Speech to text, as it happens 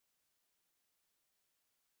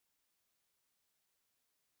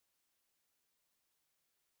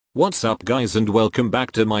What's up guys and welcome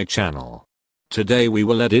back to my channel. Today we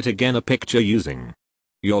will edit again a picture using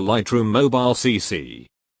your Lightroom Mobile CC.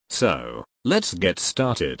 So, let's get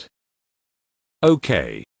started.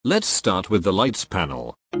 Okay, let's start with the lights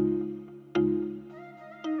panel.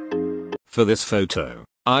 For this photo,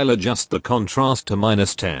 I'll adjust the contrast to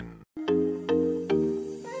 -10.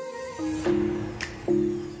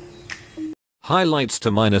 Highlights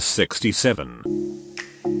to -67.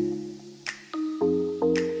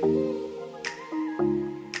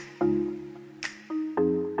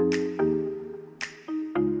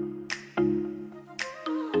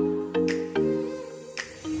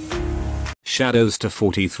 Shadows to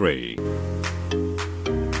 43.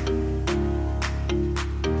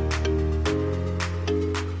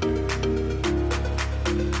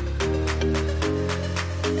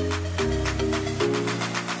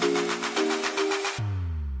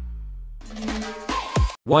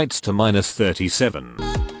 Whites to -37.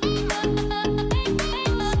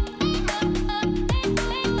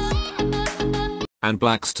 And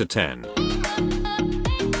blacks to 10.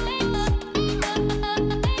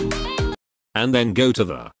 And then go to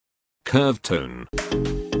the curve tone.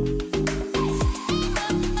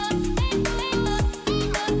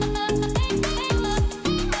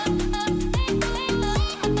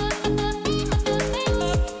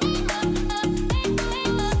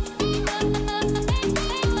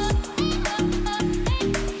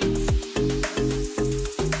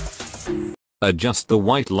 Adjust the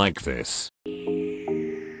white like this.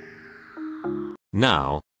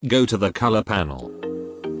 Now, go to the color panel.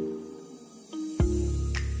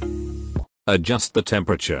 Adjust the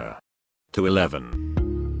temperature to 11.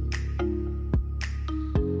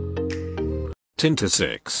 Tint to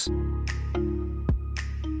 6.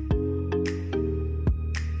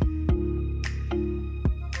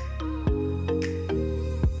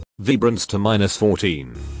 Vibrance to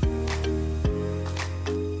 -14.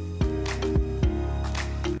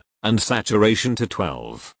 And saturation to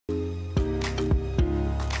 12.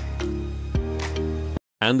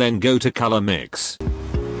 And then go to color mix.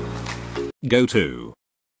 Go to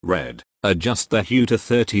red. Adjust the hue to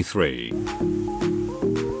 33.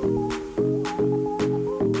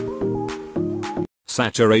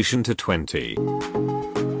 Saturation to 20.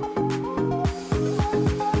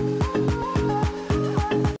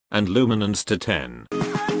 And luminance to 10.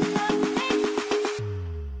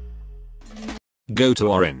 Go to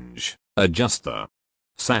orange. Adjust the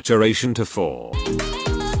saturation to 4.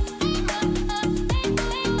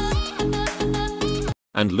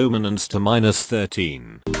 And luminance to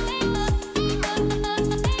 -13.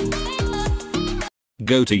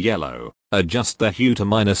 Go to yellow. Adjust the hue to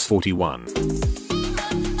 -41.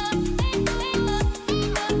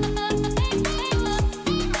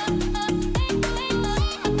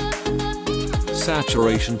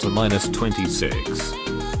 Saturation to -26.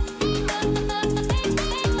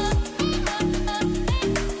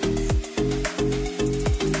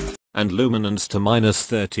 And luminance to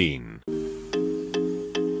 -13.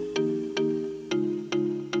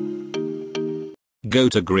 Go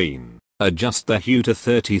to green. Adjust the hue to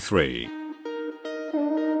 33.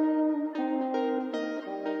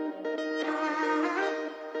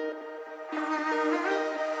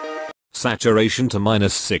 Saturation to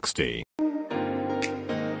 -60.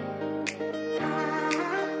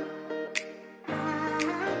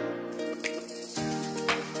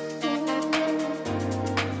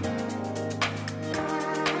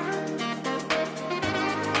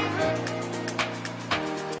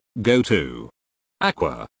 Go to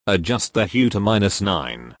aqua. Adjust the hue to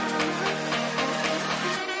 -9.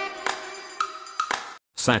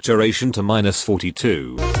 Saturation to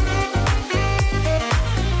 -42.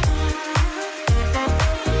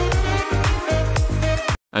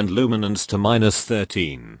 And luminance to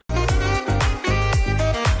 -13.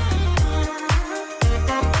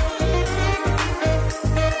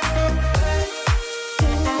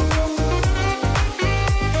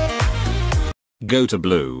 Go to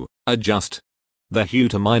blue. Adjust the hue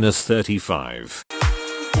to -35.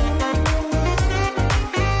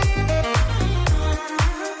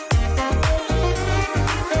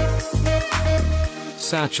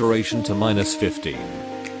 Saturation to -15.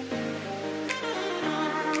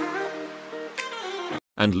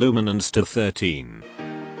 And luminance to 13.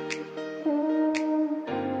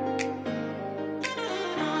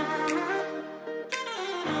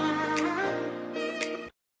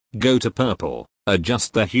 Go to purple.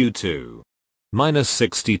 Adjust the hue to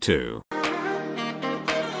 -62.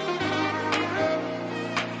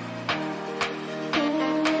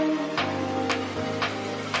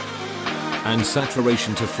 And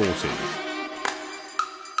saturation to 40.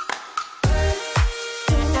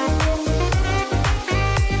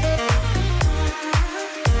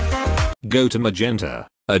 Go to magenta,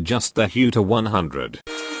 adjust the hue to 100.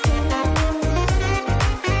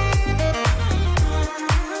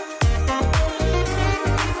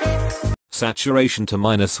 Saturation to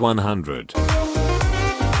 -100.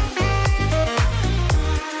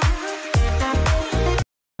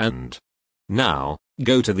 And now,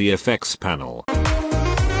 go to the effects panel.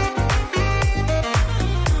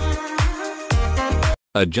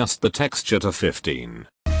 Adjust the texture to 15.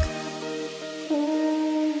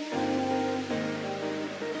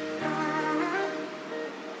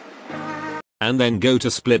 And then go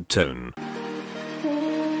to split tone.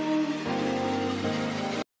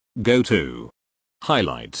 Go to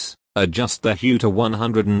highlights, adjust the hue to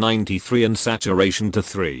 193 and saturation to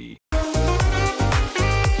 3.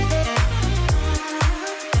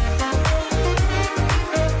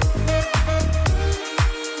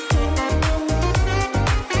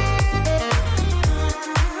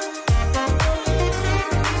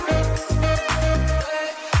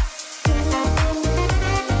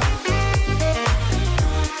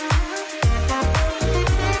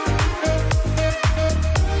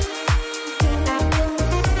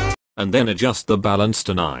 And then adjust the balance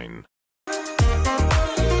to 9.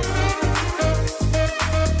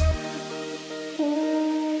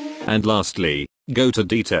 And lastly, go to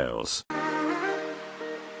details.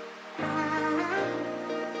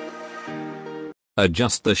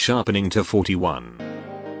 Adjust the sharpening to 41.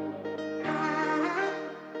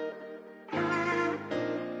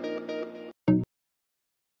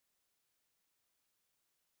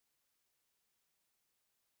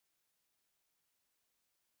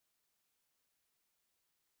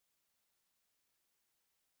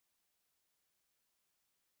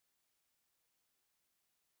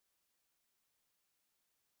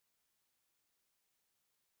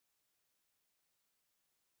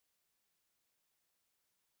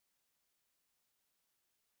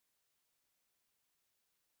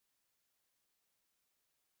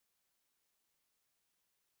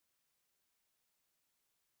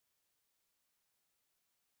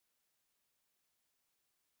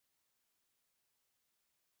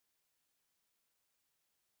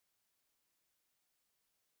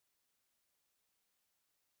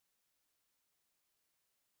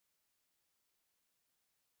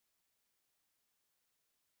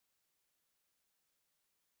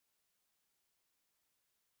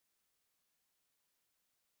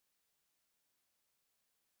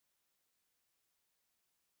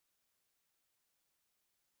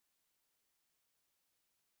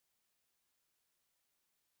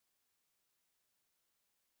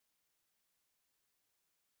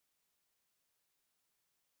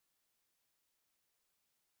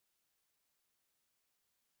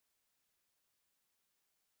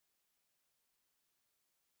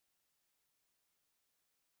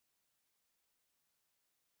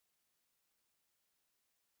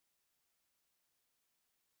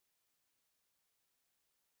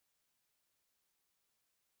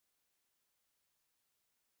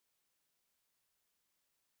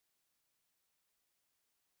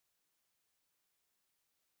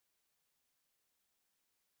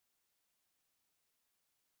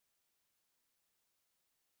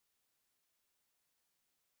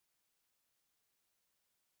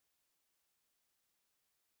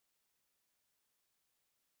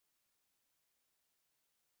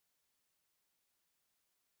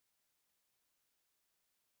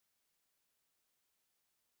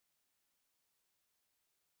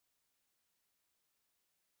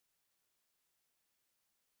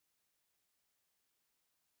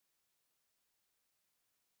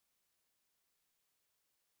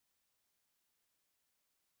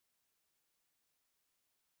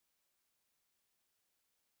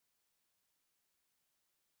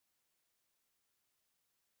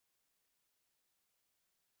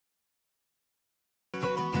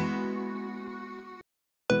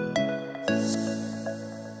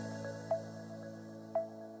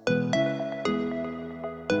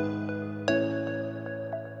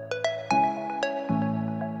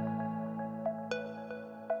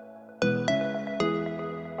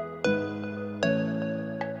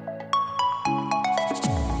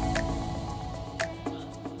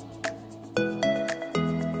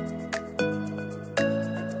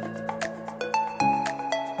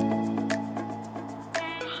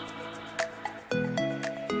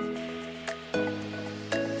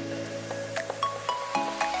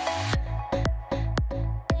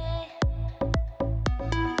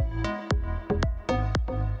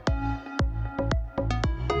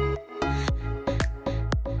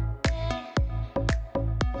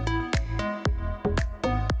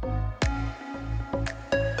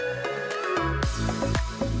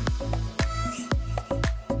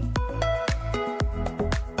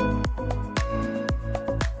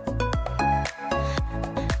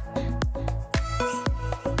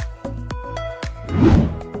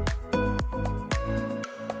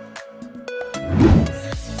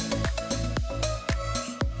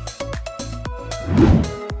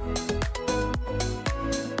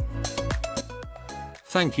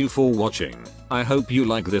 Thank you for watching. I hope you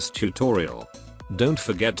like this tutorial. Don't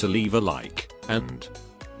forget to leave a like and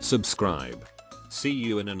subscribe. See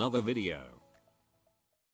you in another video.